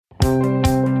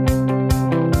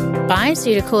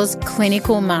Bioceuticals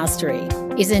Clinical Mastery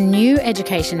is a new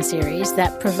education series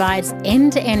that provides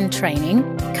end-to-end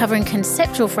training covering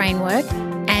conceptual framework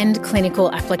and clinical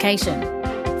application.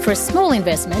 For a small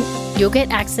investment, you'll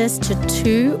get access to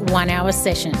 2 one-hour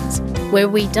sessions where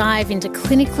we dive into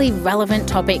clinically relevant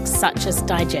topics such as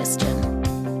digestion.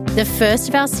 The first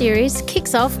of our series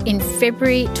kicks off in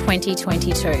February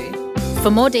 2022.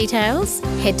 For more details,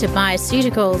 head to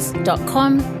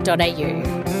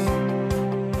bioceuticals.com.au.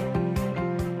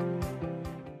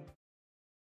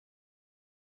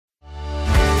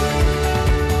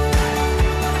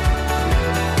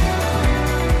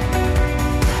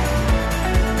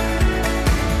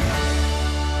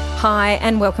 Hi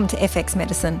and welcome to FX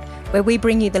Medicine, where we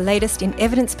bring you the latest in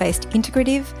evidence-based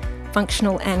integrative,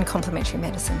 functional and complementary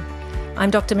medicine.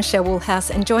 I'm Dr. Michelle Woolhouse,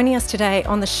 and joining us today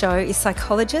on the show is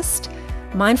psychologist,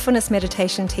 mindfulness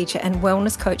meditation teacher and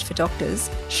wellness coach for doctors,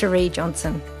 Cherie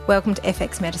Johnson. Welcome to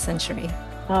FX Medicine, Cherie.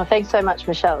 Oh, thanks so much,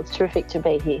 Michelle. It's terrific to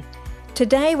be here.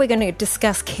 Today we're going to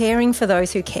discuss caring for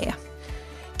those who care.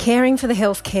 Caring for the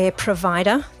healthcare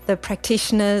provider, the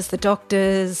practitioners, the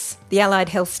doctors, the allied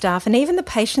health staff, and even the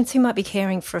patients who might be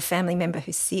caring for a family member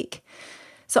who's sick.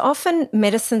 So often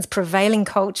medicine's prevailing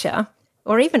culture,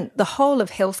 or even the whole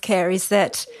of healthcare, is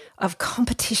that of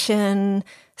competition,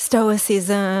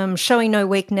 stoicism, showing no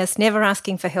weakness, never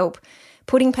asking for help,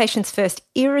 putting patients first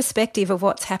irrespective of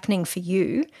what's happening for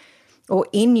you or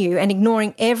in you, and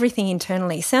ignoring everything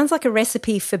internally. Sounds like a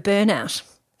recipe for burnout.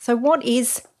 So what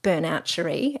is burnout,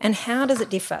 Cherie, and how does it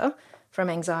differ from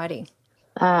anxiety?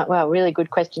 Well, really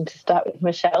good question to start with,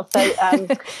 Michelle. So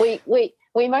we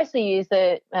mostly use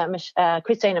the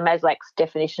Christina Maslach's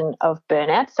definition of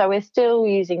burnout. So we're still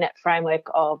using that framework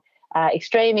of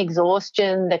extreme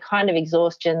exhaustion, the kind of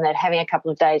exhaustion that having a couple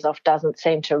of days off doesn't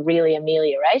seem to really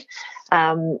ameliorate.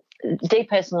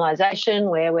 Depersonalisation,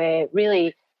 where we're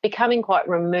really becoming quite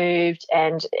removed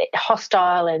and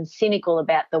hostile and cynical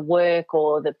about the work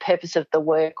or the purpose of the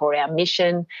work or our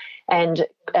mission. And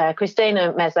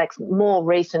Christina Maslach's more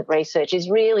recent research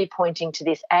is really pointing to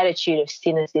this attitude of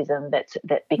cynicism that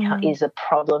is a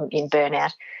problem in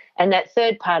burnout. And that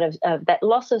third part of that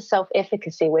loss of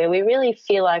self-efficacy, where we really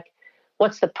feel like,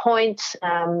 what's the point?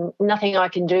 Nothing I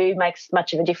can do makes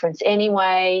much of a difference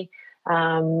anyway.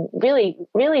 Really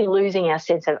losing our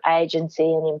sense of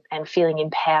agency and feeling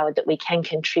empowered that we can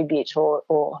contribute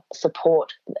or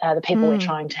support the people we're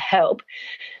trying to help.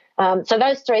 So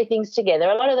those three things together.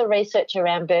 A lot of the research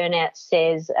around burnout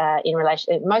says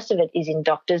most of it is in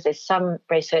doctors. There's some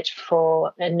research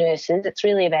for nurses. It's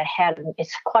really about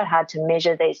it's quite hard to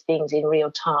measure these things in real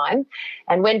time.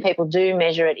 And when people do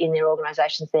measure it in their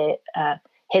organisations, they're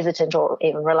hesitant or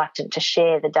even reluctant to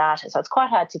share the data. So it's quite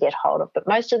hard to get hold of. But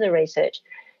most of the research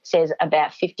says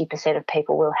about 50% of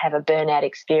people will have a burnout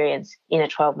experience in a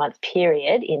 12-month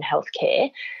period in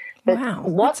healthcare. But wow,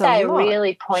 what they're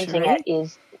really pointing at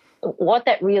is what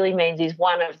that really means is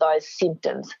one of those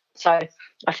symptoms. So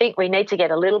I think we need to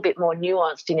get a little bit more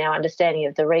nuanced in our understanding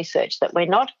of the research, that we're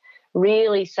not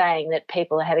really saying that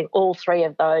people are having all three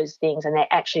of those things and they're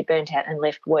actually burnt out and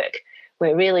left work.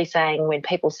 We're really saying when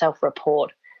people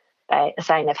self-report,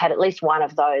 saying they've had at least one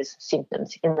of those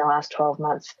symptoms in the last 12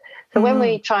 months. So when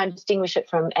we try and distinguish it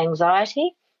from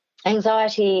anxiety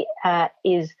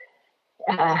is,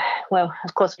 well,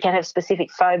 of course we can have specific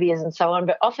phobias and so on,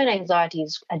 but often anxiety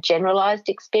is a generalised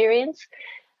experience.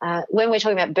 When we're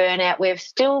talking about burnout, we're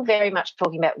still very much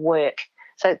talking about work.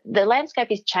 So the landscape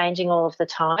is changing all of the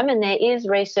time, and there is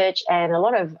research and a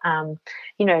lot of,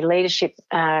 leadership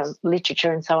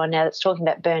literature and so on now that's talking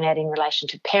about burnout in relation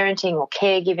to parenting or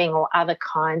caregiving or other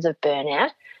kinds of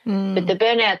burnout. But the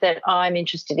burnout that I'm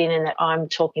interested in and that I'm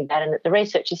talking about and that the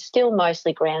research is still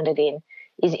mostly grounded in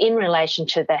is in relation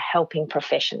to the helping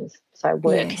professions, so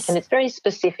work. Yes. And it's very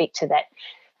specific to that.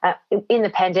 In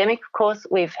the pandemic, of course,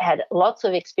 we've had lots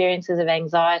of experiences of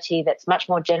anxiety that's much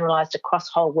more generalised across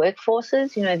whole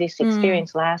workforces. You know, this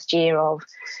experience last year of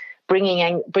bringing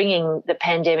the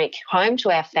pandemic home to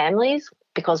our families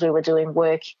because we were doing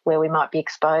work where we might be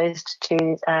exposed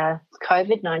to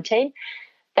COVID-19.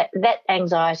 That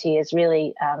anxiety is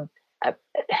really,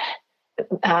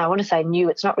 I want to say new.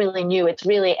 It's not really new. It's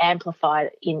really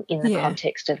amplified in the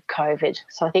context of COVID.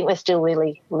 So I think we're still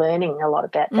really learning a lot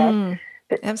about that.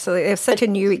 Absolutely. It was such a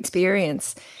new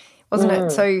experience, wasn't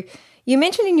it? So you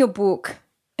mentioned in your book,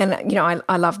 and,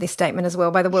 I love this statement as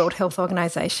well, by the World Health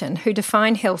Organization, who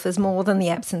define health as more than the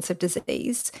absence of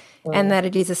disease and that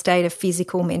it is a state of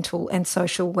physical, mental and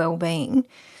social well-being.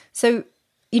 So,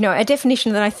 a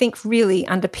definition that I think really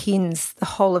underpins the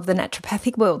whole of the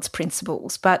naturopathic world's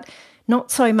principles, but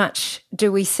not so much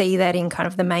do we see that in kind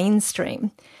of the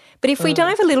mainstream. But if we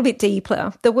dive a little bit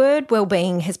deeper, the word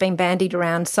well-being has been bandied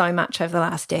around so much over the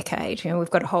last decade. You know,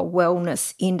 we've got a whole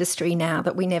wellness industry now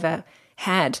that we never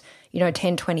had,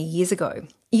 10, 20 years ago.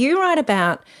 You write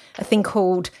about a thing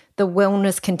called the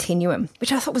wellness continuum,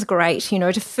 which I thought was great,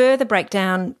 to further break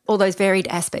down all those varied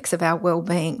aspects of our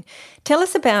well-being. Tell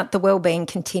us about the well-being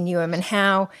continuum and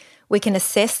how we can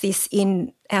assess this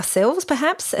in ourselves,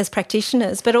 perhaps, as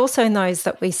practitioners, but also in those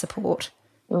that we support.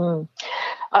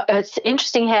 It's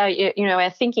interesting how our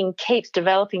thinking keeps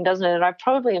developing, doesn't it? And I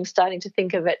probably am starting to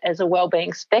think of it as a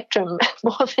wellbeing spectrum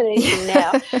more than anything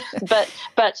now.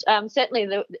 But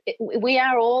certainly we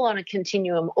are all on a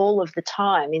continuum all of the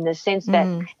time, in the sense that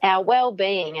our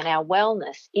wellbeing and our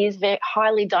wellness is very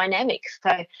highly dynamic.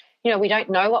 So, we don't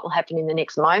know what will happen in the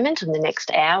next moment, in the next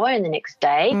hour, in the next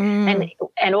day,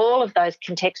 and all of those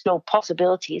contextual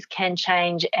possibilities can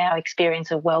change our experience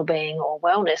of well-being or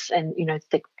wellness. And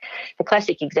the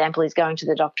classic example is going to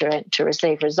the doctor to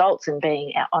receive results and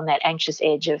being on that anxious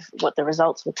edge of what the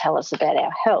results will tell us about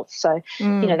our health. So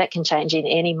that can change in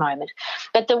any moment.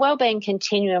 But the well-being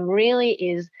continuum really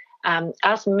is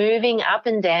us moving up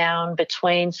and down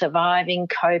between surviving,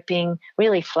 coping,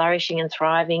 really flourishing and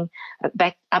thriving,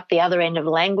 back up the other end of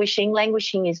languishing.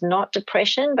 Languishing is not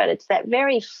depression, but it's that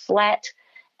very flat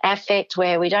affect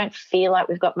where we don't feel like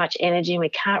we've got much energy and we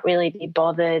can't really be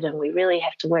bothered, and we really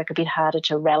have to work a bit harder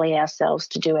to rally ourselves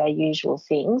to do our usual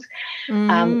things.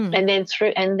 And then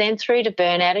through to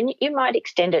burnout, and you might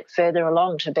extend it further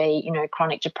along to be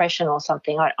chronic depression or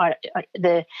something.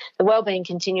 The wellbeing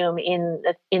continuum in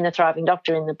the Thriving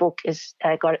Doctor in the book is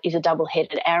a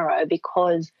double-headed arrow,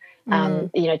 because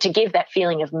to give that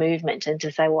feeling of movement and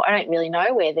to say, well, I don't really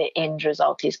know where the end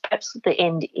result is. Perhaps the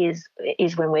end is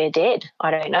when we're dead.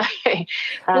 I don't know.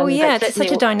 Well, yeah, it's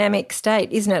such a dynamic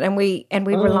state, isn't it? And we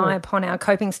rely upon our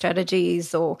coping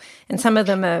strategies, and some of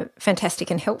them are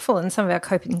fantastic and helpful, and some of our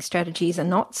coping strategies are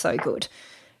not so good,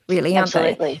 really, aren't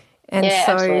absolutely. they? And yeah,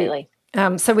 so, absolutely.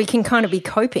 So we can kind of be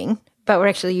coping, but we're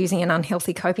actually using an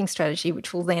unhealthy coping strategy,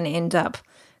 which will then end up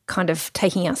kind of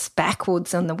taking us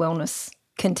backwards on the wellness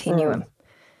continuum.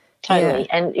 Totally.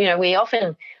 Yeah. And, we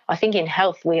often, I think in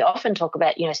health, we often talk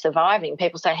about, surviving.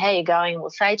 People say, how are you going? And we'll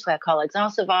say to our colleagues,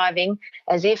 surviving,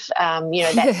 as if,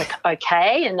 that's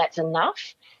okay and that's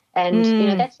enough.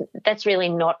 And, that's really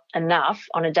not enough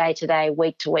on a day-to-day,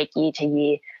 week-to-week,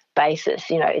 year-to-year basis.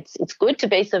 It's good to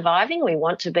be surviving. We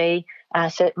want to be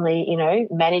certainly,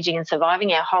 managing and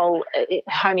surviving. Our whole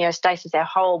homeostasis, our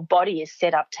whole body is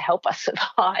set up to help us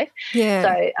survive.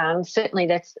 Yeah. So certainly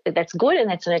that's good, and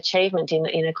that's an achievement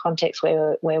in a context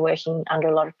where we're working under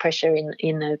a lot of pressure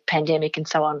in the pandemic and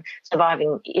so on.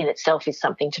 Surviving in itself is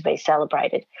something to be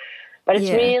celebrated. But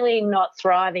it's really not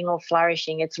thriving or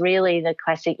flourishing. It's really the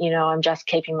classic, I'm just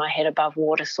keeping my head above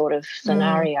water sort of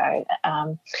scenario.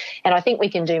 And I think we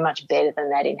can do much better than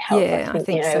that in health. Yeah, I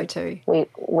think so too.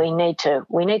 We need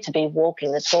to be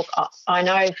walking the talk. I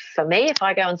know for me, if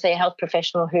I go and see a health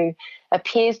professional who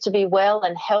appears to be well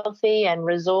and healthy and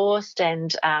resourced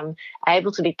and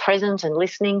able to be present and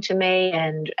listening to me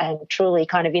and truly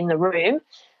kind of in the room,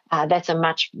 that's a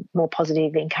much more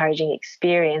positive, encouraging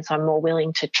experience. I'm more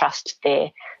willing to trust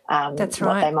what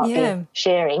they might be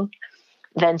sharing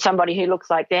than somebody who looks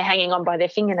like they're hanging on by their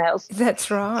fingernails. That's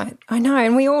right. I know,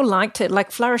 and we all liked it.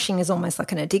 Like, flourishing is almost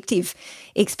like an addictive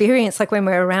experience. Like, when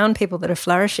we're around people that are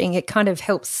flourishing, it kind of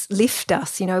helps lift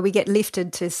us. We get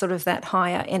lifted to sort of that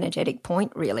higher energetic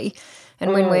point, really.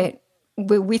 And when we're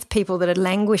with people that are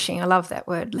languishing, I love that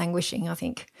word, languishing. I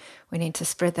think we need to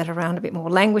spread that around a bit more.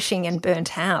 Languishing and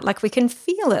burnt out. Like, we can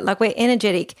feel it. Like, we're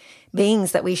energetic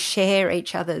beings that we share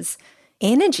each other's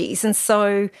energies. And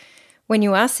so when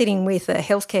you are sitting with a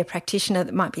healthcare practitioner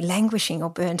that might be languishing or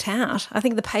burnt out, I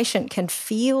think the patient can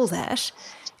feel that,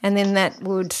 and then that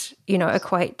would,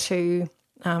 equate to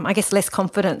less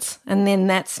confidence, and then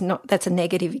that's a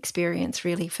negative experience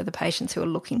really for the patients who are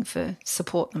looking for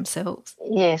support themselves.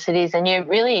 Yes, it is, and you're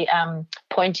really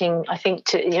pointing, I think,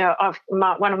 to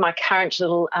one of my current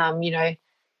little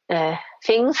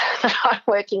things that I'm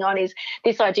working on is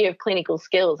this idea of clinical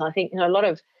skills. I think a lot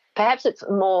of, perhaps it's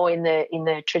more in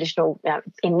the traditional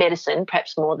in medicine,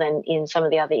 perhaps more than in some of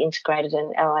the other integrated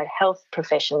and allied health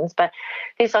professions. But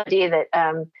this idea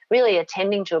that really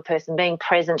attending to a person, being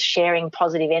present, sharing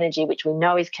positive energy, which we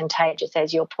know is contagious,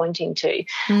 as you're pointing to,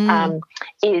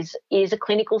 is a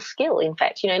clinical skill. In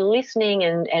fact, listening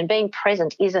and being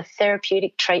present is a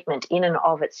therapeutic treatment in and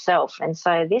of itself. And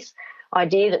so this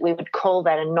idea that we would call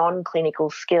that a non-clinical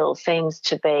skill seems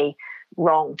to be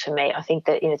wrong to me. I think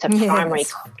that it's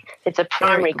a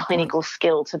primary clinical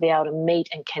skill to be able to meet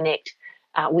and connect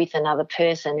with another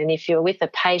person. And if you're with a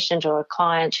patient or a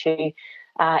client who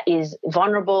is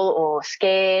vulnerable or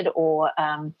scared or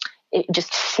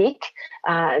just sick,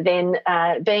 then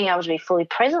being able to be fully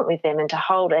present with them and to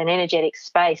hold an energetic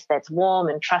space that's warm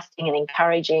and trusting and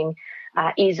encouraging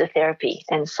is a therapy.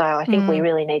 And so I think we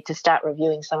really need to start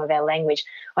reviewing some of our language.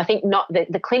 I think not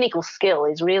the clinical skill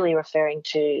is really referring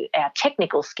to our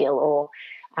technical skill, or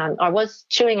I was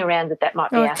chewing around that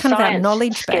might be our kind science of our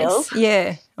knowledge skill.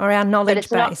 base, or our knowledge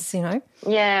base,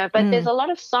 Yeah, but there's a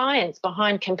lot of science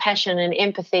behind compassion and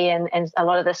empathy and a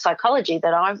lot of the psychology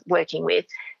that I'm working with,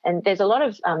 and there's a lot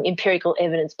of empirical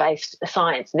evidence-based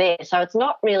science there. So it's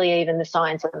not really even the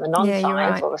science and the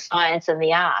non-science or the science and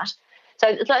the art.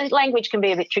 So language can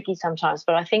be a bit tricky sometimes,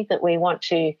 but I think that we want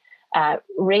to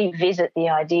revisit the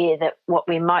idea that what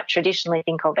we might traditionally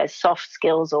think of as soft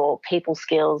skills or people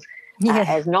skills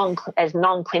as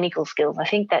non-clinical skills. I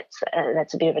think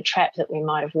that's a bit of a trap that we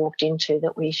might have walked into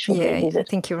that we should revisit. I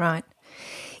think you're right.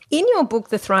 In your book,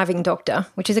 The Thriving Doctor,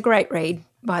 which is a great read,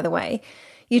 by the way,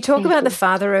 you talk about the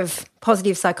father of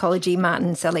positive psychology,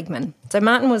 Martin Seligman. So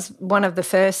Martin was one of the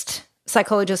first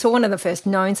psychologists, or one of the first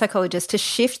known psychologists, to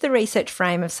shift the research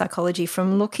frame of psychology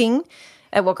from looking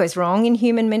at what goes wrong in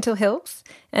human mental health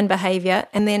and behaviour,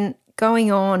 and then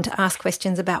going on to ask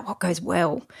questions about what goes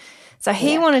well. So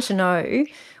he wanted to know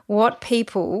what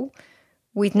people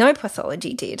with no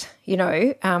pathology did,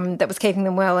 that was keeping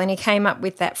them well, and he came up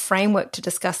with that framework to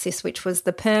discuss this, which was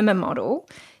the PERMA model.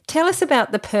 Tell us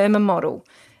about the PERMA model,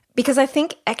 because I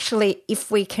think actually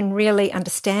if we can really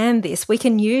understand this, we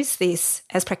can use this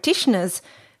as practitioners,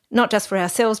 not just for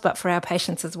ourselves but for our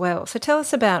patients as well. So tell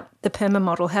us about the PERMA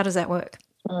model. How does that work?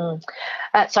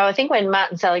 So I think when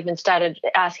Martin Seligman started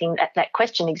asking that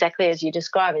question exactly as you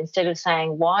described, instead of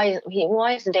saying why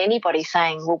isn't anybody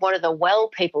saying, well, what are the well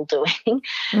people doing?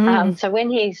 So when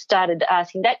he started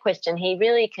asking that question, he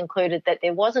really concluded that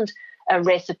there wasn't a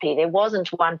recipe, there wasn't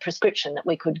one prescription that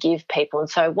we could give people. And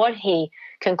so what he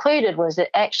concluded was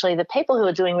that actually the people who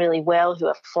are doing really well, who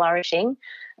are flourishing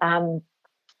and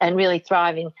really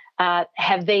thriving,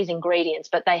 have these ingredients,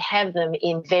 but they have them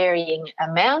in varying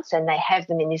amounts and they have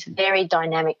them in this very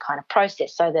dynamic kind of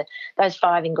process. So those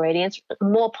 5 ingredients,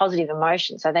 more positive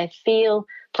emotions. So they feel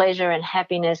pleasure and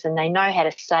happiness and they know how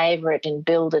to savour it and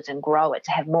build it and grow it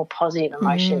to have more positive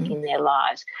emotion in their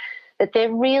lives. That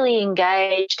they're really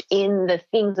engaged in the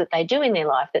things that they do in their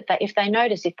life, that if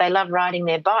they love riding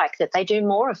their bike, that they do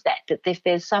more of that if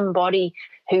there's somebody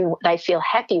who they feel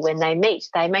happy when they meet,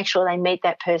 they make sure they meet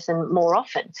that person more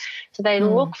often. So they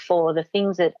look for the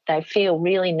things that they feel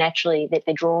really naturally that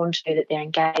they're drawn to, that they're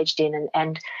engaged in,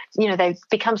 and they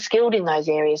become skilled in those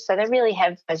areas. So they really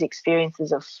have those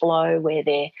experiences of flow where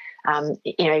they're,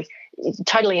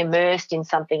 totally immersed in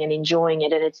something and enjoying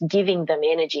it, and it's giving them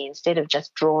energy instead of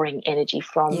just drawing energy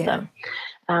from them.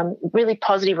 Really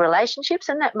positive relationships,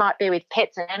 and that might be with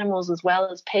pets and animals as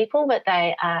well as people, but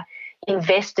they are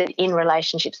invested in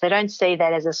relationships. They don't see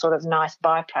that as a sort of nice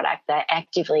byproduct. They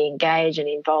actively engage and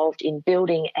involved in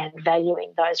building and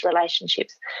valuing those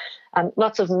relationships.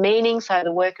 Lots of meaning, so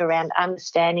the work around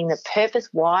understanding the purpose,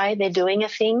 why they're doing a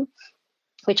thing,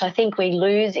 which I think we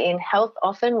lose in health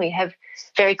often. We have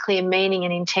very clear meaning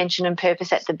and intention and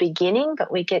purpose at the beginning,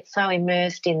 but we get so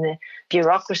immersed in the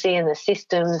bureaucracy and the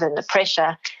systems and the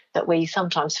pressure that we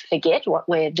sometimes forget what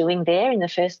we're doing there in the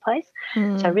first place.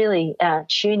 So really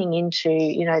tuning into,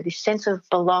 this sense of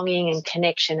belonging and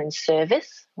connection and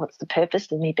service. What's the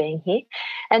purpose of me being here?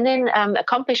 And then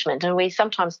accomplishment, and we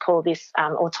sometimes call this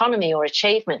autonomy or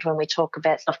achievement when we talk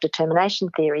about self-determination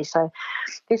theory. So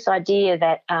this idea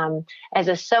that as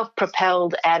a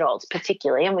self-propelled adult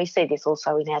particularly, and we see this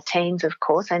also in our teens, of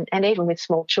course, and even with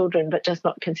small children, but just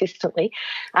not consistently,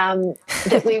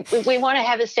 that we want to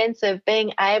have a sense of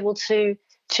being able to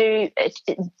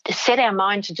set our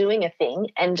mind to doing a thing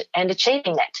and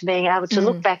achieving that, to being able to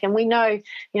look back. And we know,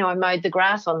 I mowed the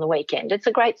grass on the weekend. It's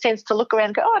a great sense to look around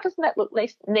and go, oh, doesn't that look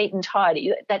neat and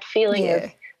tidy? That feeling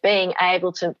of being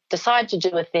able to decide to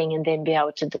do a thing and then be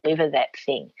able to deliver that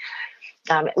thing.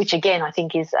 Which again I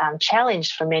think is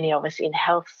challenged for many of us in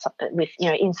health with,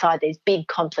 inside these big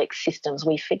complex systems.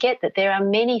 We forget that there are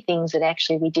many things that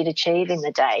actually we did achieve in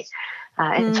the day.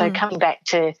 And so coming back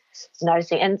to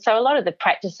noticing, and so a lot of the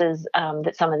practices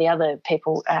that some of the other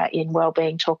people in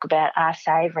wellbeing talk about are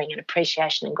savouring and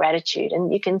appreciation and gratitude.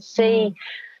 And you can see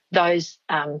those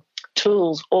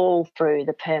tools all through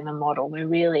the PERMA model. We're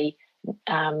really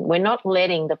we're not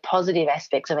letting the positive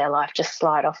aspects of our life just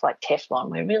slide off like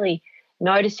Teflon. We're really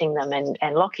noticing them and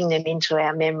locking them into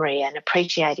our memory and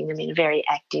appreciating them in very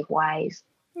active ways.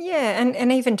 Yeah,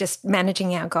 and even just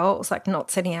managing our goals, like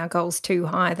not setting our goals too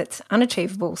high that's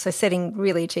unachievable. So setting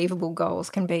really achievable goals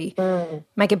can be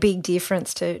make a big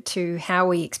difference to how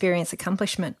we experience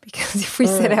accomplishment, because if we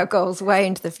set our goals way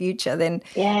into the future, then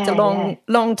it's a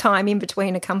long time in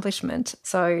between accomplishment.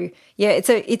 So yeah,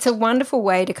 it's a wonderful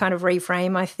way to kind of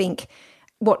reframe, I think,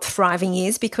 what thriving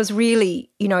is, because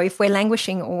really, you know, if we're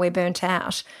languishing or we're burnt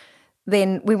out,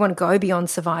 then we want to go beyond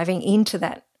surviving into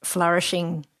that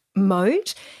flourishing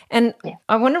mode. And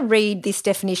I want to read this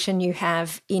definition you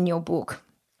have in your book,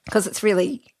 because it's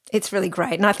really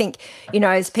great. And I think, you know,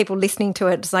 as people listening to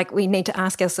it, it's like we need to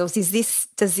ask ourselves, does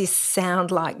this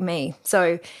sound like me?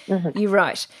 So you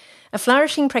write, a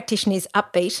flourishing practitioner is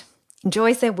upbeat,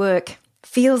 enjoys their work,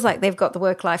 feels like they've got the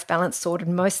work-life balance sorted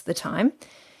most of the time,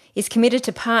 is committed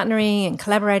to partnering and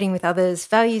collaborating with others,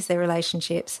 values their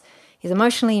relationships, is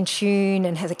emotionally in tune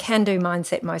and has a can-do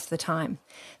mindset most of the time.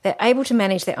 They're able to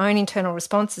manage their own internal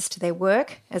responses to their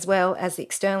work as well as the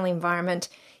external environment,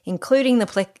 including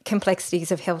the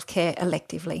complexities of healthcare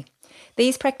electively.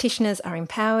 These practitioners are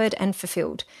empowered and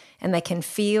fulfilled, and they can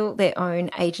feel their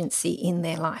own agency in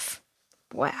their life.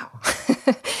 Wow.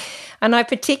 And I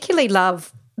particularly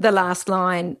love the last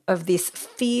line of this,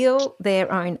 feel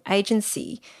their own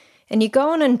agency. And you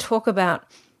go on and talk about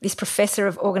this professor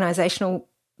of organisational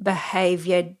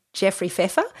behaviour, Jeffrey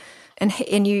Pfeffer,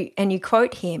 and you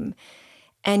quote him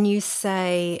and you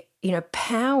say, you know,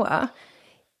 power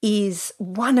is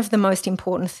one of the most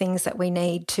important things that we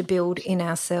need to build in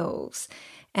ourselves.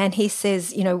 And he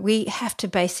says, you know, we have to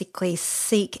basically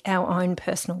seek our own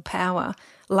personal power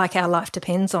like our life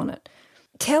depends on it.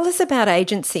 Tell us about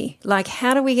agency. Like,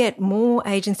 how do we get more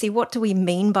agency? What do we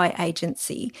mean by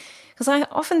agency? Because I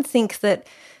often think that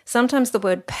sometimes the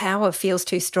word power feels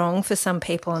too strong for some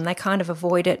people and they kind of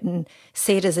avoid it and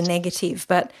see it as a negative.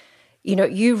 But, you know,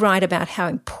 you write about how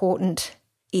important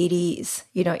it is,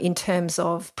 you know, in terms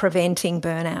of preventing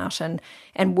burnout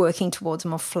and working towards a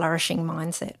more flourishing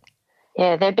mindset.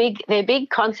 Yeah, they're big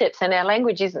concepts, and our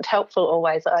language isn't helpful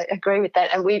always. I agree with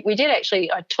that. And we did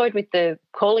actually, I toyed with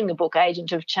calling the book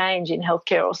Agent of Change in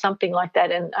Healthcare or something like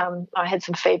that, and I had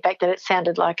some feedback that it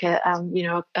sounded like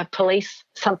a police,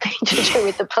 something to do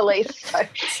with the police.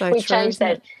 So we changed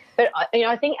that. But, you know,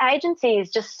 I think agency is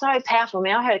just so powerful. I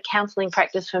mean, I had a counselling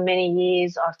practice for many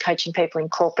years. I was coaching people in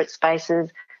corporate spaces.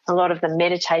 A lot of the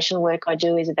meditation work I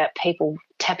do is about people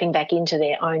tapping back into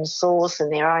their own source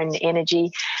and their own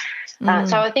energy.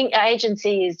 So I think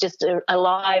agency is just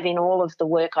alive in all of the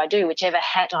work I do, whichever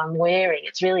hat I'm wearing.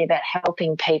 It's really about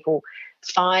helping people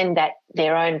find that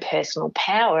their own personal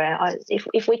power.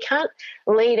 If we can't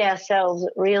lead ourselves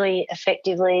really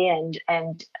effectively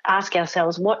and ask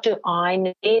ourselves, what do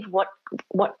I need? What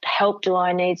help do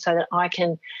I need so that I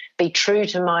can be true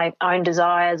to my own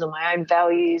desires or my own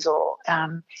values, or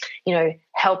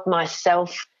help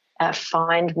myself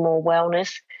find more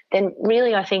wellness? Then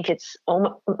really I think it's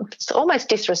almost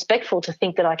disrespectful to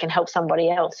think that I can help somebody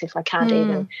else if I can't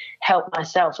even help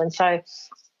myself. And so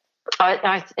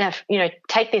I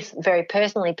take this very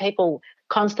personally. People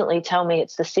constantly tell me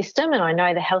it's the system, and I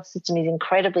know the health system is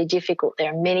incredibly difficult.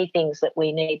 There are many things that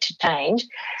we need to change,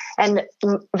 and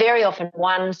very often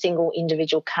one single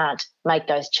individual can't make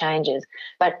those changes.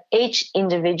 But each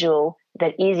individual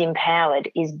that is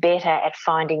empowered is better at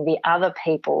finding the other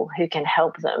people who can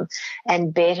help them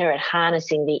and better at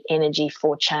harnessing the energy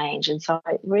for change. And so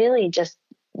I really just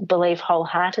believe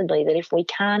wholeheartedly that if we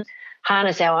can't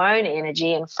harness our own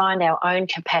energy and find our own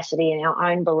capacity and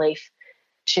our own belief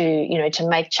to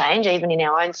make change, even in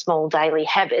our own small daily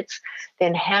habits,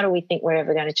 then how do we think we're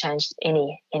ever going to change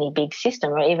any big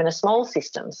system or even a small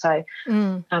system? So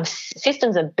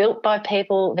systems are built by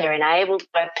people, they're enabled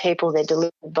by people, they're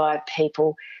delivered by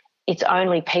people. It's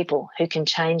only people who can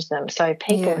change them. So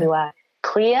people who are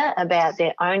clear about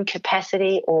their own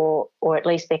capacity or at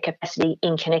least their capacity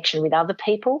in connection with other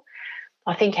people,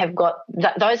 I think have got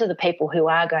those are the people who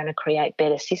are going to create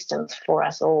better systems for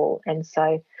us all. And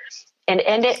so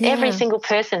every single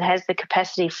person has the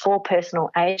capacity for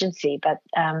personal agency, but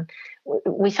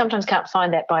we sometimes can't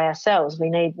find that by ourselves. We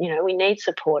need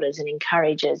supporters and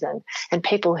encouragers and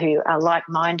people who are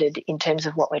like-minded in terms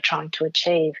of what we're trying to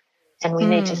achieve. And we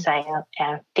need to say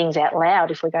our things out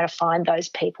loud if we're going to find those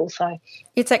people. So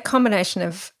it's that combination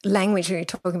of language where you're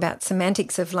talking about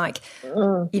semantics of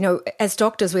as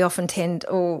doctors we often tend,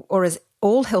 or as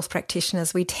all health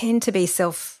practitioners, we tend to be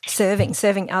self-serving,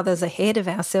 serving others ahead of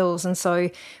ourselves. And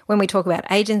so when we talk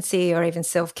about agency or even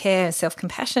self-care,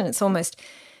 self-compassion, it's almost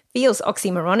feels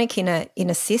oxymoronic in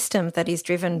a system that is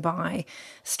driven by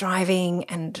striving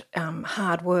and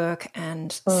hard work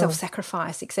and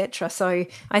self-sacrifice, etc. So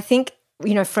I think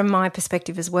from my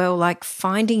perspective as well, like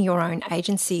finding your own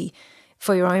agency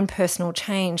for your own personal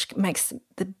change makes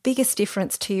the biggest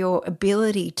difference to your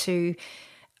ability to,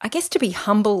 I guess, to be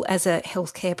humble as a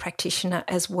healthcare practitioner,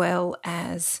 as well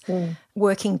as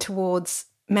working towards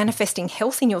manifesting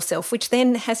health in yourself, which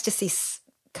then has just this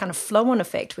kind of flow-on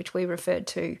effect, which we referred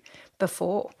to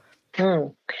before. Yeah,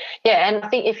 and I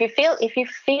think if you feel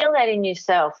that in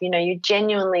yourself, you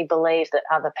genuinely believe that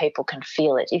other people can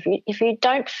feel it. If you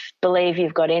don't believe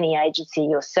you've got any agency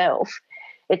yourself,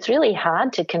 it's really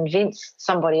hard to convince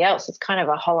somebody else. It's kind of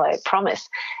a hollow promise.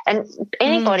 And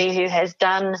anybody who has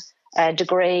done a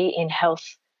degree in health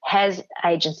has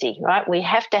agency, right? We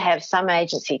have to have some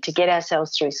agency to get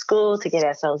ourselves through school, to get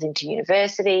ourselves into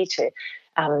university, to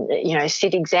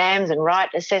sit exams and write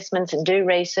assessments and do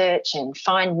research and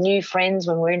find new friends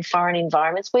when we're in foreign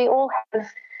environments. We all have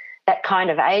that kind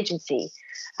of agency.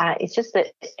 It's just that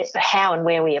how and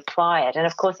where we apply it. And,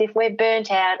 of course, if we're burnt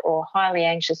out or highly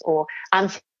anxious or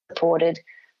unsupported,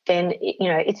 then,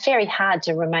 it's very hard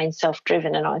to remain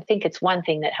self-driven. And I think it's one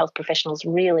thing that health professionals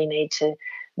really need to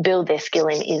build their skill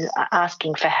in is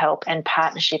asking for help and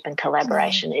partnership and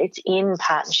collaboration. It's in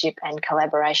partnership and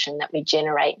collaboration that we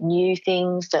generate new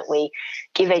things, that we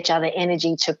give each other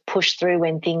energy to push through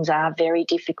when things are very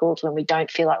difficult, when we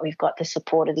don't feel like we've got the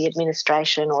support of the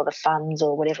administration or the funds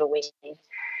or whatever we need.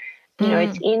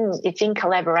 It's in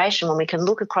collaboration when we can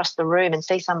look across the room and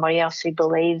see somebody else who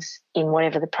believes in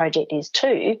whatever the project is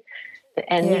too.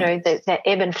 And, that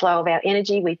ebb and flow of our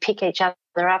energy, we pick each other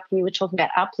up. You were talking about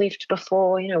uplift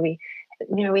before,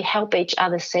 we help each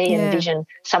other see and vision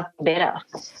something better.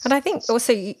 And I think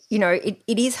also, it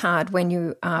is hard when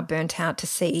you are burnt out to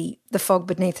see the fog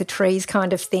beneath the trees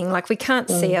kind of thing. Like we can't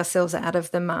see ourselves out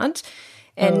of the mud.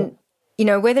 And,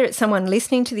 whether it's someone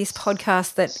listening to this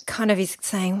podcast that kind of is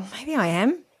saying, well, maybe I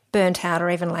am burnt out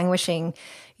or even languishing,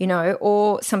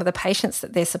 or some of the patients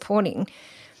that they're supporting,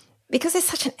 because there's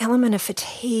such an element of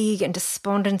fatigue and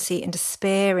despondency and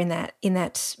despair in that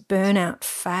burnout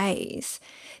phase.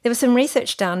 There was some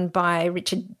research done by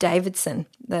Richard Davidson,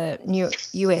 the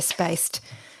US-based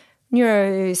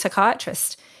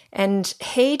neuropsychiatrist, and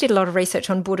he did a lot of research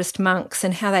on Buddhist monks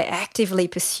and how they actively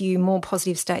pursue more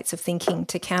positive states of thinking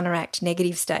to counteract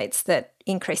negative states that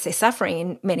increase their suffering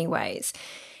in many ways.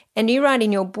 And you write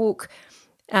in your book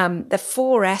the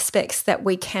 4 aspects that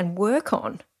we can work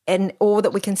on or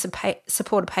that we can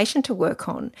support a patient to work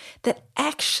on that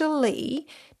actually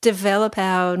develop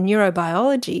our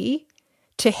neurobiology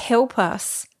to help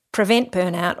us prevent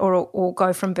burnout or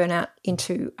go from burnout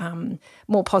into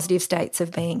more positive states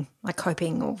of being, like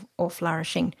coping or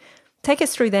flourishing. Take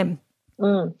us through them.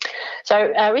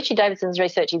 So Richard Davidson's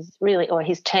research is really, or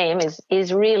his team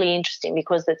is really interesting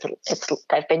because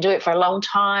they've been doing it for a long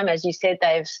time. As you said,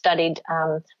 they've studied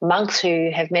monks who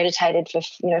have meditated for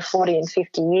 40 and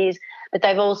 50 years, but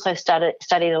they've also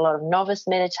studied a lot of novice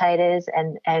meditators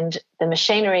and the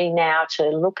machinery now to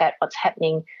look at what's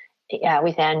happening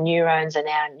with our neurons and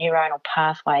our neuronal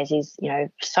pathways is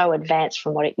so advanced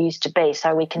from what it used to be.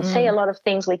 So we can see a lot of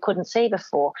things we couldn't see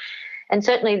before. And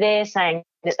certainly they're saying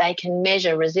that they can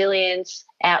measure resilience,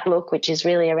 outlook, which is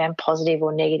really around positive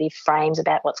or negative frames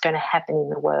about what's going to happen in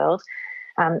the world,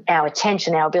 our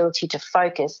attention, our ability to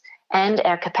focus, and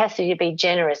our capacity to be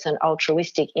generous and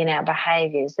altruistic in our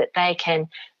behaviours, that they can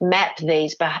map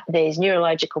these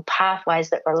neurological pathways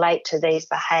that relate to these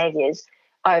behaviours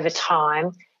over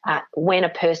time when a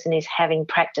person is having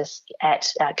practice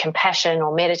at compassion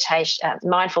or meditation,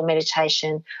 mindful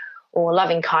meditation, or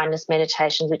loving kindness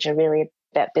meditations, which are really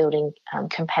about building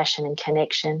compassion and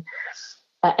connection.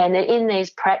 And in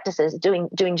these practices, doing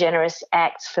generous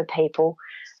acts for people,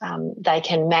 they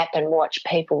can map and watch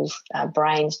people's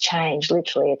brains change.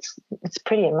 Literally, it's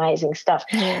pretty amazing stuff.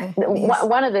 Yeah,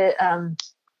 one of the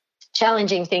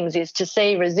challenging things is to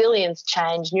see resilience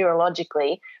change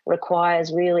neurologically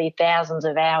requires really thousands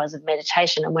of hours of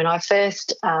meditation. And when I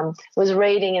first was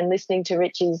reading and listening to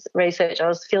Richie's research, I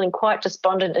was feeling quite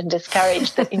despondent and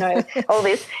discouraged that, all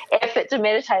this effort to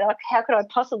meditate, how could I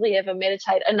possibly ever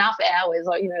meditate enough hours,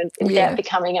 without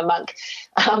becoming a monk?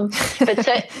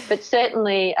 But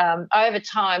certainly over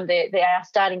time they are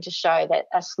starting to show that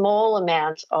a small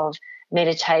amount of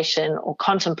meditation or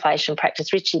contemplation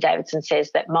practice. Richie Davidson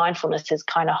says that mindfulness has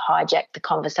kind of hijacked the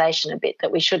conversation a bit,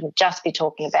 that we shouldn't just be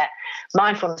talking about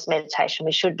mindfulness meditation.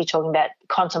 We should be talking about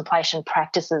contemplation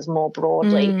practices more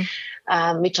broadly,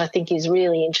 which I think is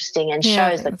really interesting and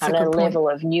shows the kind of level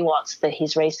of nuance that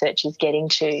his research is getting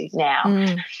to now.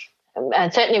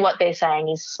 And certainly what they're saying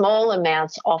is small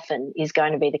amounts often is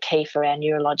going to be the key for our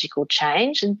neurological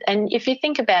change. And if you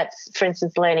think about, for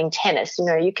instance, learning tennis,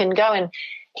 you can go and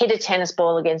hit a tennis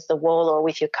ball against the wall or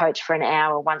with your coach for an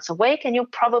hour once a week, and you'll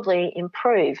probably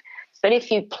improve. But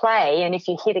if you play and if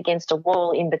you hit against a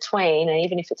wall in between, and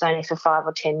even if it's only for 5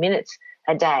 or 10 minutes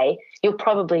a day, you'll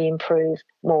probably improve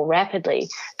more rapidly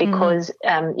because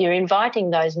you're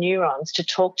inviting those neurons to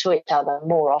talk to each other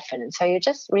more often. And so you're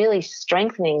just really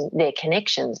strengthening their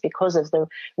connections because of the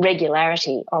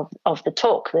regularity of the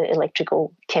talk, the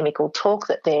electrical chemical talk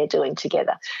that they're doing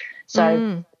together.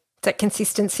 So that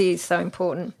consistency is so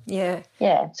important. Yeah.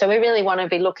 Yeah. So we really want to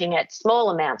be looking at small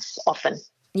amounts often.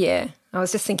 Yeah. I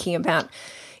was just thinking about,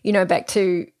 back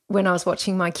to when I was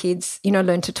watching my kids,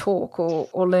 learn to talk or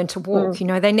learn to walk,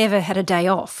 they never had a day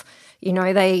off.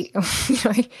 They,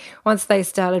 once they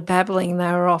started babbling,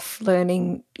 they were off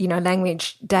learning,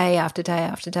 language day after day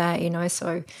after day,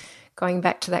 so going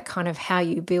back to that kind of how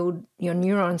you build your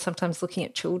neurons, sometimes looking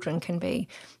at children can be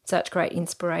such great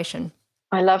inspiration.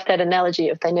 I love that analogy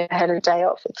of they never had a day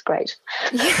off. It's great.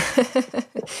 Yeah.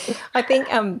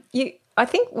 I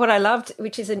think what I loved,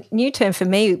 which is a new term for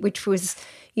me, which was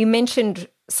you mentioned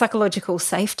psychological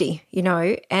safety,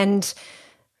 and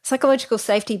psychological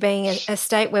safety being a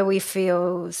state where we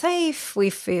feel safe, we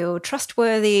feel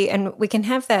trustworthy, and we can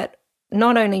have that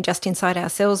not only just inside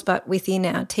ourselves but within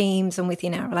our teams and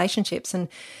within our relationships and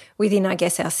within, I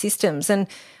guess, our systems. And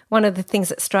one of the things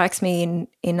that strikes me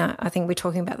in I think we're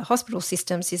talking about the hospital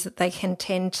systems is that they can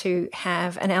tend to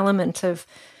have an element of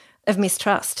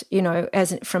mistrust,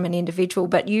 as from an individual.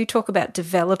 But you talk about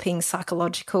developing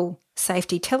psychological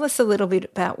safety. Tell us a little bit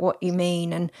about what you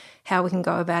mean and how we can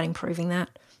go about improving that.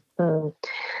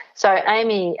 So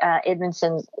Amy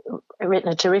Edmondson written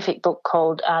a terrific book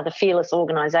called The Fearless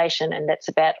Organisation, and that's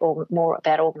more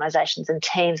about organisations and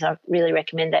teams. I really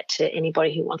recommend that to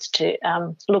anybody who wants to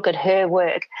look at her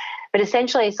work. But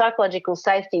essentially, psychological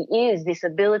safety is this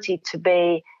ability to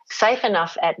be safe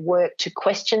enough at work to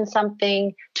question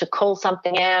something, to call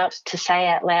something out, to say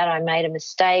out loud, I made a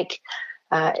mistake.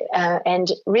 And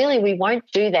really, we won't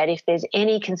do that if there's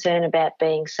any concern about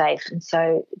being safe. And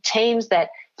so teams that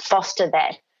foster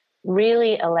that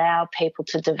really allow people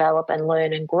to develop and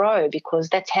learn and grow, because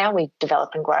that's how we develop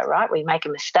and grow, right? We make a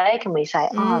mistake and we say,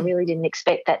 I really didn't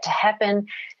expect that to happen.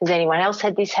 Has anyone else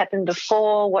had this happen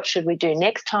before? What should we do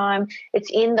next time? It's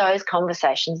in those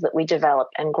conversations that we develop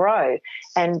and grow.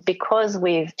 And because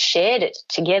we've shared it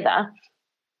together,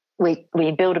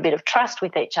 we build a bit of trust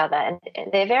with each other, and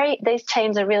these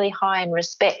teams are really high in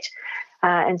respect.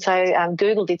 And so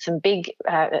Google did some big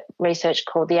research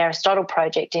called the Aristotle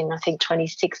Project in, I think,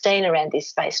 2016 around this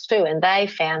space too, and they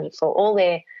found for all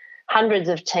their hundreds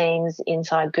of teams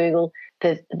inside Google,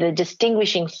 the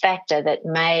distinguishing factor that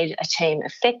made a team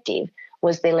effective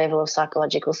was their level of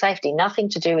psychological safety. Nothing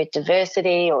to do with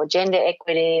diversity or gender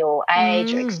equity or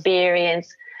age or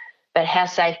experience, but how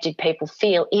safe did people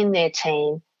feel in their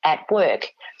team at work.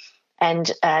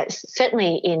 And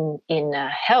certainly in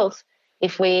health,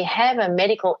 if we have a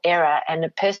medical error and a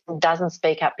person doesn't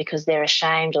speak up because they're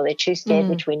ashamed or they're too scared,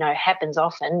 which we know happens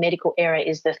often, medical error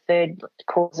is the third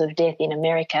cause of death in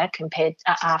America compared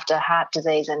after heart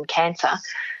disease and cancer.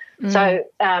 So,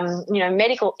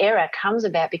 medical error comes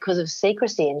about because of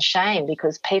secrecy and shame,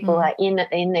 because people are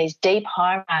in these deep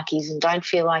hierarchies and don't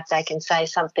feel like they can say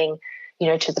something,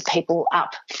 to the people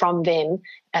up from them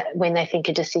when they think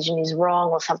a decision is wrong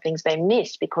or something's been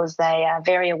missed, because they are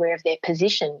very aware of their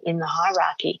position in the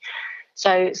hierarchy.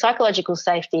 So psychological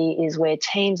safety is where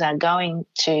teams are going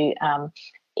to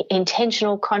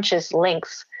intentional, conscious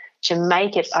lengths to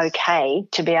make it okay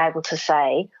to be able to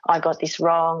say, I got this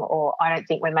wrong, or I don't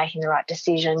think we're making the right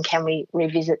decision. Can we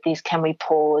revisit this? Can we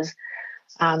pause?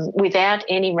 Without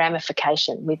any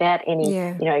ramification, without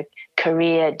any,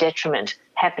 career detriment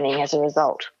happening as a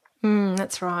result.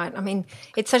 That's right. I mean,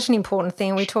 it's such an important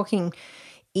thing. We're talking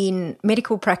in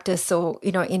medical practice or,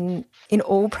 in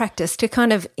all practice to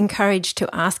kind of encourage to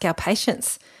ask our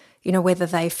patients, whether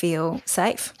they feel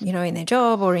safe, in their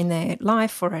job or in their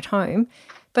life or at home.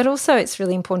 But also it's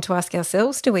really important to ask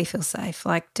ourselves, do we feel safe?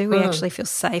 Like, do we actually feel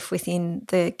safe within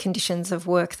the conditions of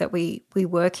work that we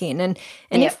work in? And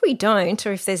if we don't,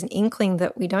 or if there's an inkling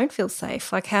that we don't feel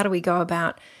safe, like how do we go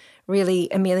about really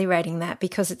ameliorating that?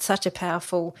 Because it's such a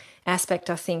powerful aspect,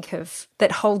 I think,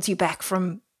 that holds you back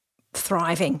from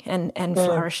thriving and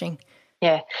flourishing.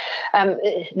 Yeah,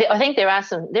 I think there are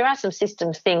some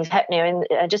systems things happening.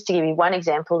 And just to give you one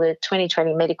example, the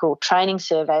 2020 medical training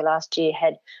survey last year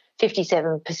had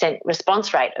 57%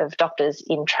 response rate of doctors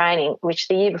in training, which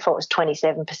the year before was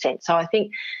 27%. So I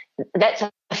think that's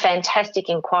a fantastic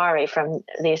inquiry from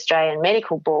the Australian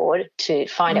Medical Board to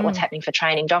find out what's happening for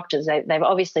training doctors. They've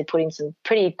obviously put in some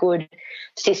pretty good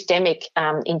systemic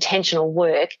intentional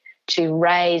work to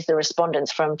raise the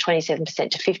respondents from 27%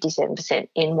 to 57%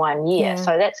 in 1 year. Yeah.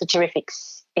 So that's a terrific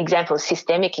example of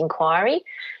systemic inquiry.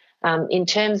 In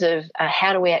terms of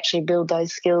how do we actually build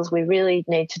those skills, we really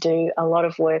need to do a lot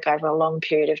of work over a long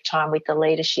period of time with the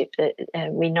leadership.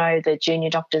 We know the junior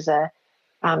doctors are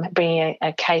bringing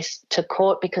a case to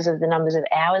court because of the numbers of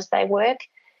hours they work.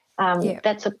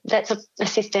 That's a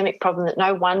systemic problem that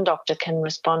no one doctor can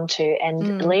respond to,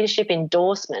 and leadership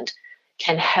endorsement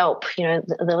can help.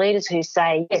 The leaders who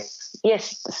say,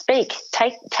 yes, speak,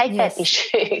 take that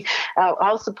issue,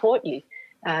 I'll support you.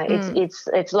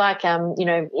 It's like,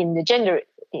 in the gender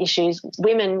issues,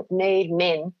 women need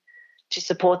men to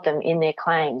support them in their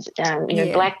claims.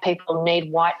 Black people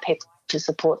need white people to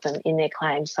support them in their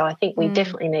claims. So I think we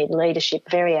definitely need leadership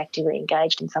very actively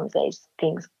engaged in some of these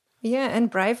things. Yeah, and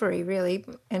bravery really,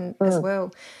 and as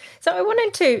well. So I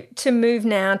wanted to move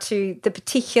now to the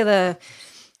particular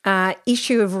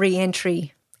issue of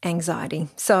re-entry anxiety.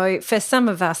 So for some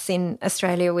of us in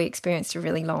Australia, we experienced a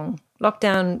really long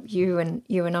lockdown. You and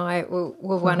I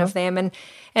were one of them, and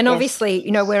obviously,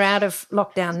 we're out of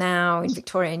lockdown now in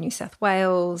Victoria and New South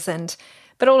Wales,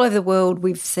 but all over the world,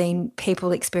 we've seen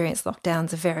people experience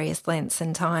lockdowns of various lengths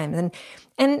and times,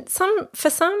 and for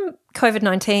some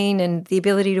COVID-19 and the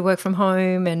ability to work from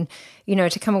home and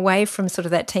to come away from sort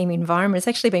of that team environment has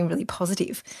actually been really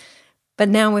positive. But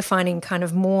now we're finding kind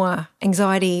of more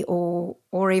anxiety or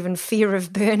even fear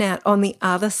of burnout on the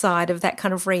other side of that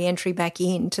kind of re-entry back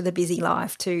into the busy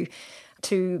life, to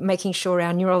making sure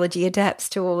our neurology adapts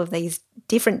to all of these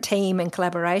different team and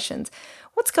collaborations.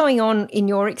 What's going on in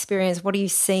your experience? What are you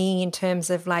seeing in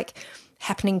terms of like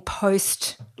happening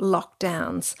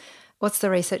post-lockdowns? What's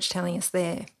the research telling us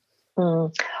there?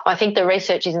 I think the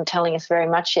research isn't telling us very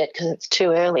much yet because it's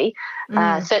too early.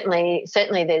 Certainly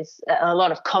there's a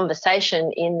lot of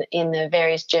conversation in the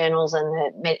various journals and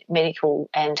the medical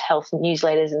and health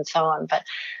newsletters and so on, but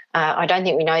I don't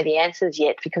think we know the answers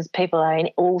yet because people are in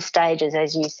all stages,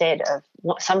 as you said, of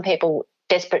some people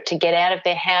desperate to get out of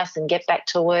their house and get back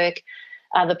to work,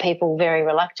 other people very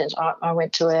reluctant. I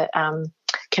went to a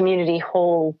community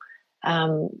hall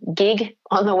gig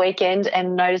on the weekend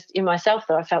and noticed in myself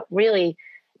that I felt really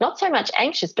not so much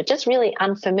anxious but just really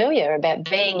unfamiliar about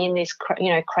being in this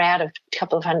crowd of a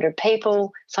couple of hundred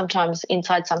people, sometimes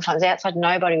inside, sometimes outside,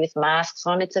 nobody with masks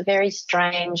on. It's a very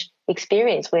strange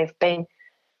experience. We've been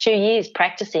 2 years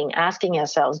practicing, asking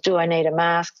ourselves, do I need a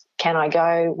mask? Can I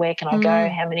go? Where can I go?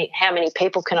 How many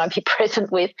people can I be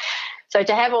present with? So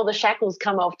to have all the shackles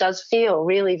come off does feel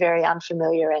really very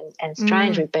unfamiliar and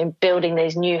strange. We've been building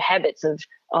these new habits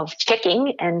of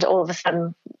checking, and all of a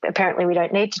sudden apparently we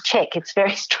don't need to check. It's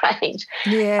very strange.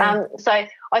 Yeah. So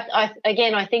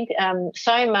I think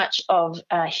so much of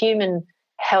human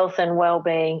health and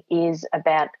well-being is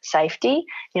about safety.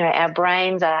 Our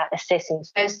brains are assessing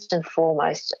first and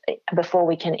foremost before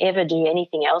we can ever do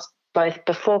anything else, both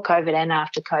before COVID and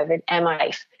after COVID, am I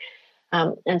safe?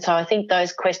 And so I think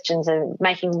those questions are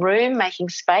making room, making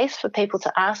space for people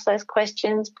to ask those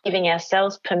questions, giving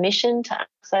ourselves permission to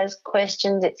ask those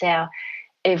questions. It's our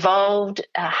evolved,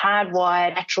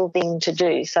 hardwired, natural thing to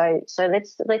do. So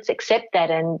let's accept that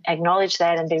and acknowledge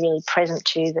that and be really present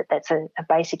to that. That's a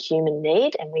basic human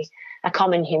need and a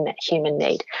common human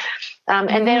need.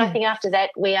 And then I think after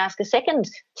that we ask a second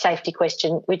safety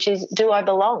question, which is, do I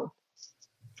belong?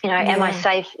 Am I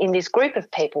safe in this group of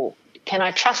people? Can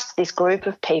I trust this group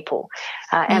of people?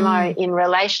 Am I in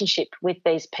relationship with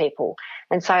these people?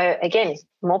 And so, again,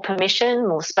 more permission,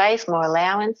 more space, more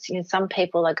allowance. Some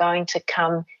people are going to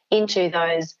come into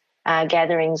those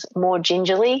gatherings more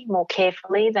gingerly, more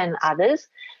carefully than others.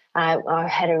 I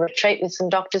had a retreat with some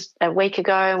doctors a week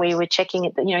ago and we were checking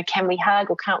it, can we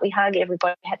hug or can't we hug?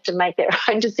 Everybody had to make their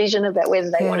own decision about whether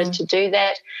they wanted to do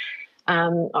that.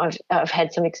 I've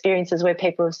had some experiences where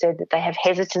people have said that they have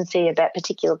hesitancy about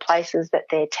particular places that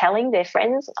they're telling their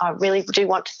friends, I really do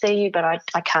want to see you, but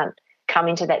I can't come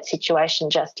into that situation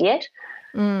just yet.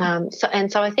 So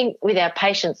I think with our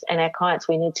patients and our clients,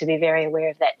 we need to be very aware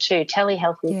of that too.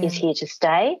 Telehealth is here to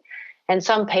stay, and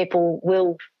some people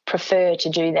will prefer to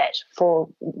do that for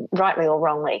rightly or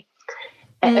wrongly.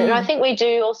 And I think we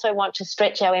do also want to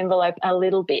stretch our envelope a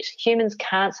little bit. Humans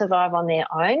can't survive on their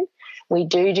own. We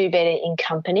do better in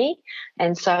company.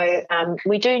 And so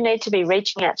we do need to be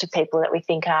reaching out to people that we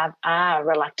think are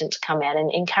reluctant to come out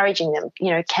and encouraging them.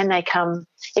 Can they come?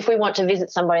 If we want to visit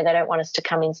somebody, they don't want us to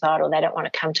come inside or they don't want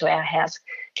to come to our house.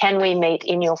 Can we meet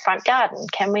in your front garden?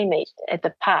 Can we meet at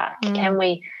the park? Can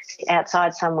we sit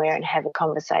outside somewhere and have a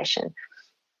conversation?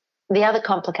 The other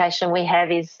complication we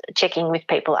have is checking with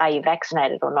people, are you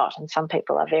vaccinated or not? And some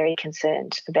people are very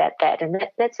concerned about that. And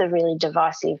that's a really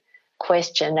divisive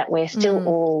question that we're still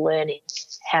all learning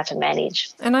how to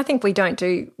manage. And I think we don't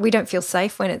feel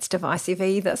safe when it's divisive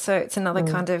either. So it's another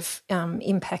kind of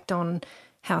impact on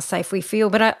how safe we feel.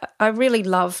 But I really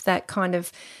love that kind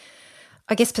of,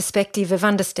 I guess, perspective of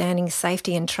understanding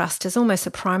safety and trust as almost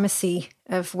a primacy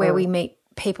of where we meet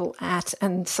people at.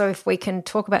 And so if we can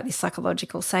talk about this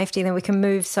psychological safety, then we can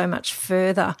move so much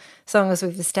further as long as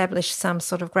we've established some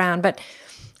sort of ground. But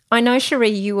I know, Cherie,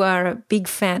 you are a big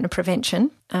fan of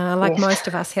prevention, like most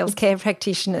of us healthcare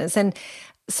practitioners. And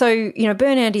so, you know,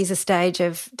 burnout is a stage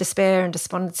of despair and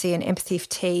despondency and empathy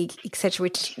fatigue, etc.,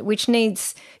 which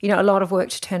needs, you know, a lot of work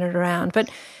to turn it around. But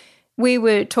we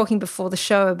were talking before the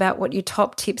show about what your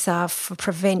top tips are for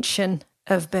prevention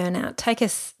of burnout. Take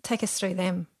us through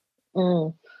them.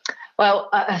 Well,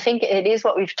 I think it is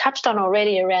what we've touched on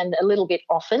already around a little bit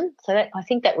often. So I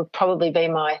think that would probably be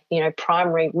my, you know,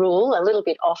 primary rule, a little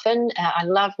bit often. I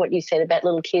love what you said about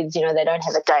little kids, you know, they don't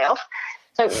have a day off.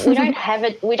 So we don't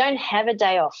have a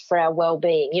day off for our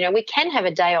well-being. You know, we can have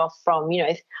a day off from, you know,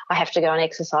 if I have to go and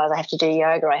exercise, I have to do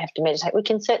yoga, I have to meditate. We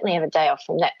can certainly have a day off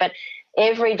from that. But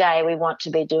every day we want to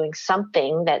be doing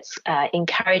something that's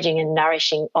encouraging and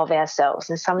nourishing of ourselves.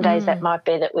 And some days that might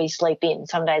be that we sleep in.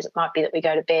 Some days it might be that we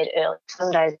go to bed early.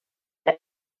 Some days that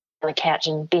on the couch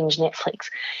and binge Netflix.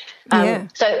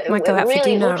 So might go out for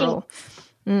dinner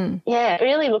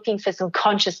really looking for some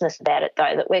consciousness about it,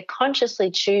 though, that we're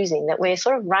consciously choosing, that we're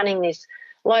sort of running this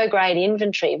low-grade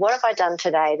inventory. What have I done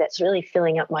today that's really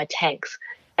filling up my tanks?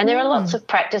 And there are lots of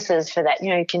practices for that. You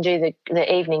know, you can do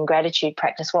the evening gratitude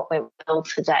practice, what went well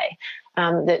today,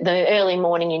 the early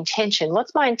morning intention.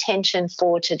 What's my intention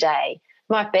for today?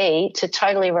 Might be to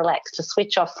totally relax, to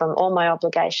switch off from all my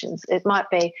obligations. It might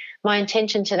be my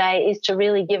intention today is to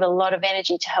really give a lot of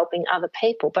energy to helping other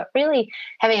people, but really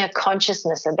having a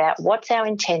consciousness about what's our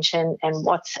intention and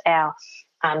what's our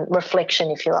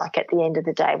reflection, if you like, at the end of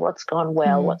the day, what's gone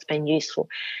well, what's been useful.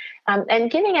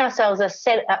 And giving ourselves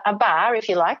a bar, if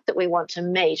you like, that we want to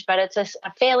meet, but it's a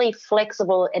fairly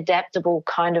flexible, adaptable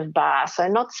kind of bar. So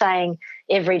not saying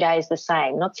every day is the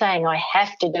same, not saying I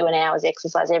have to do an hour's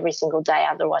exercise every single day,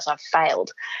 otherwise I've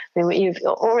failed. I mean, you've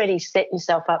already set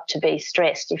yourself up to be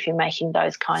stressed if you're making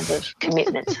those kinds of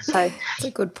commitments. So that's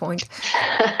a good point.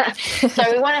 So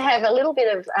we want to have a little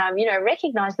bit of,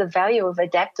 recognise the value of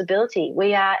adaptability.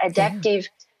 We are adaptive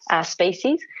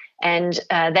species. And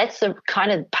that's the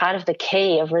kind of part of the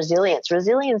key of resilience.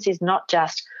 Resilience is not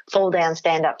just fall down,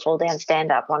 stand up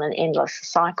on an endless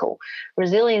cycle.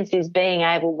 Resilience is being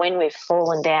able, when we've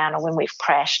fallen down or when we've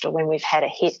crashed or when we've had a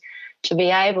hit, to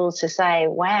be able to say,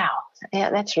 wow,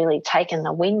 that's really taken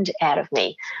the wind out of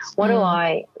me. What do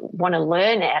I want to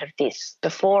learn out of this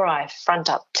before I front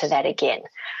up to that again?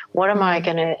 What am I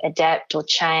going to adapt or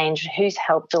change? Whose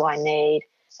help do I need?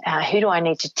 Who do I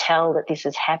need to tell that this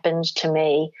has happened to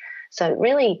me? So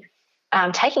really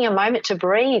taking a moment to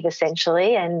breathe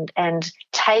essentially and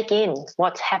take in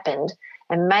what's happened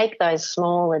and make those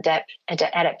small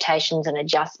adaptations and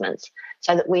adjustments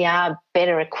so that we are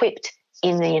better equipped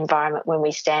in the environment when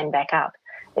we stand back up.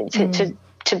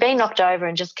 To be knocked over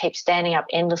and just keep standing up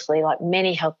endlessly like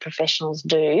many health professionals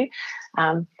do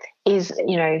is,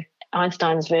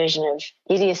 Einstein's version of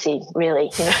idiocy, really.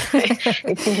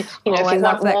 If you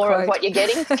want more of what you're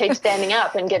getting, keep standing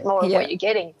up and get more of what you're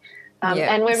getting.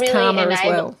 And we're really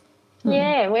enabling.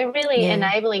 We're really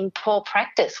enabling poor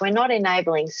practice. We're not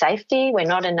enabling safety. We're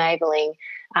not enabling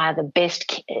the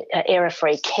best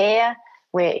error-free care.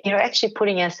 We're actually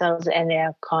putting ourselves and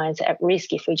our clients at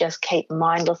risk if we just keep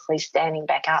mindlessly standing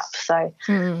back up. So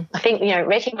I think,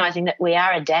 recognising that we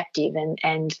are adaptive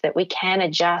and that we can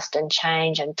adjust and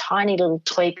change, and tiny little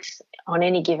tweaks on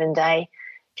any given day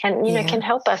can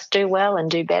help us do well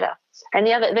and do better. And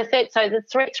the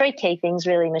three key things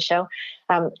really, Michelle,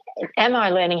 am I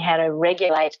learning how to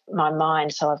regulate my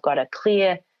mind so I've got a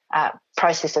clear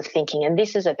process of thinking? And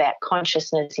this is about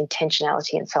consciousness,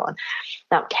 intentionality and so on.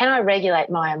 Now, can I regulate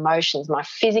my emotions, my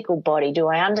physical body? Do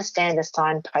I understand the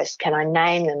signposts? Can I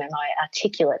name them? Am I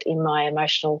articulate in my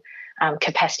emotional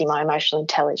capacity, my emotional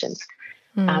intelligence?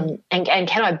 And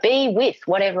can I be with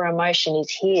whatever emotion is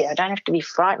here? I don't have to be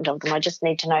frightened of them. I just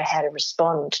need to know how to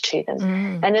respond to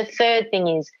them. And the third thing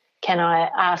is, can I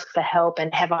ask for help,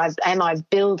 and am I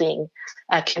building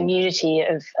a community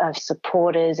of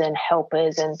supporters and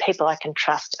helpers and people I can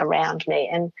trust around me?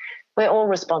 And we're all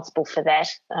responsible for that,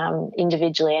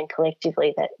 individually and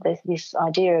collectively. That this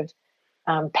idea of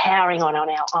powering on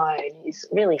our own is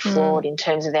really flawed in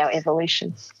terms of our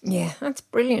evolution. Yeah, that's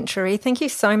brilliant, Cherie. Thank you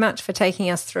so much for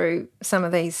taking us through some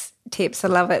of these tips. I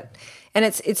love it. And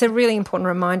it's a really important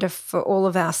reminder for all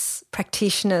of us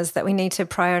practitioners that we need to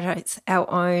prioritise our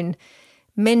own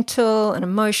mental and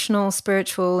emotional,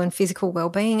 spiritual and physical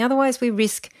well-being. Otherwise, we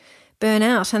risk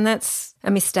burnout, and that's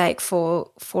a mistake for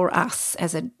us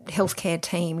as a healthcare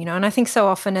team, And I think so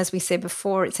often, as we said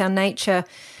before, it's our nature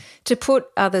to put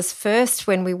others first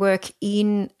when we work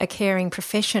in a caring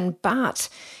profession. But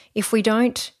if we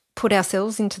don't put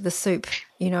ourselves into the soup,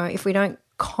 if we don't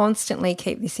constantly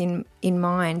keep this in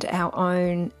mind, our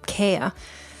own care,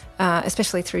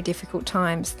 especially through difficult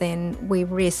times, then we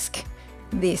risk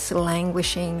this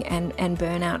languishing and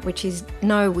burnout, which is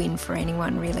no win for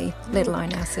anyone really, let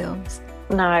alone ourselves.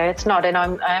 No, it's not. And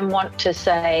I want to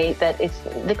say that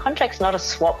the contract's not a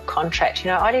swap contract.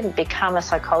 I didn't become a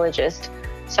psychologist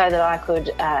so that I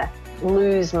could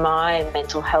lose my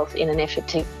mental health in an effort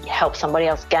to help somebody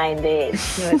else gain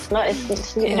theirs. It's not.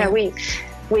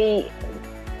 We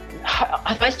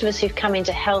most of us who've come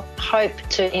into health hope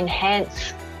to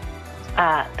enhance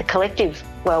the collective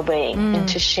well-being and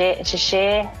to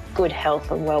share good health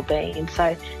and well-being. And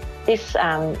so this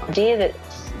idea that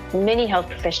many health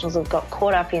professionals have got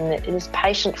caught up in this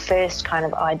patient-first kind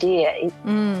of idea,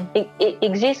 it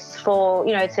exists for,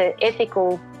 it's an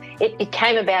ethical. It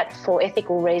came about for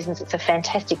ethical reasons. It's a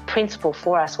fantastic principle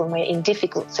for us when we're in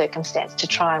difficult circumstance to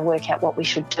try and work out what we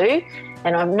should do.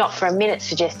 And I'm not for a minute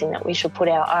suggesting that we should put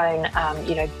our own,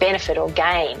 benefit or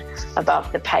gain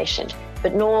above the patient.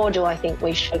 But nor do I think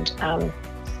we should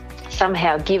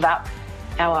somehow give up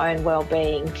our own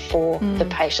well-being for the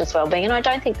patient's well-being. And I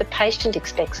don't think the patient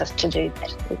expects us to do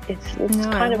that. It's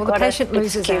kind of the patient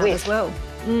loses out as well.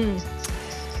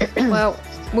 Well,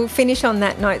 we'll finish on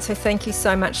that note. So thank you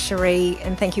so much, Cherie,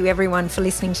 and thank you everyone for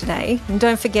listening today. And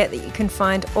don't forget that you can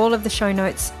find all of the show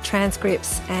notes,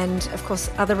 transcripts, and of course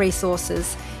other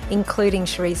resources, including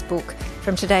Cherie's book,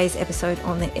 from today's episode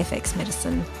on the FX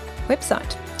Medicine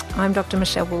website. I'm Dr.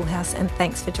 Michelle Woolhouse, and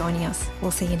thanks for joining us.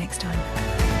 We'll see you next time.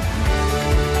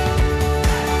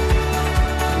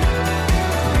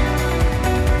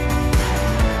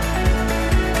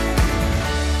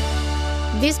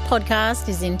 This podcast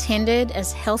is intended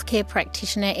as healthcare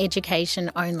practitioner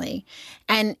education only,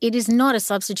 and it is not a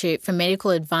substitute for medical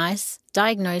advice,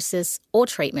 diagnosis, or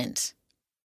treatment.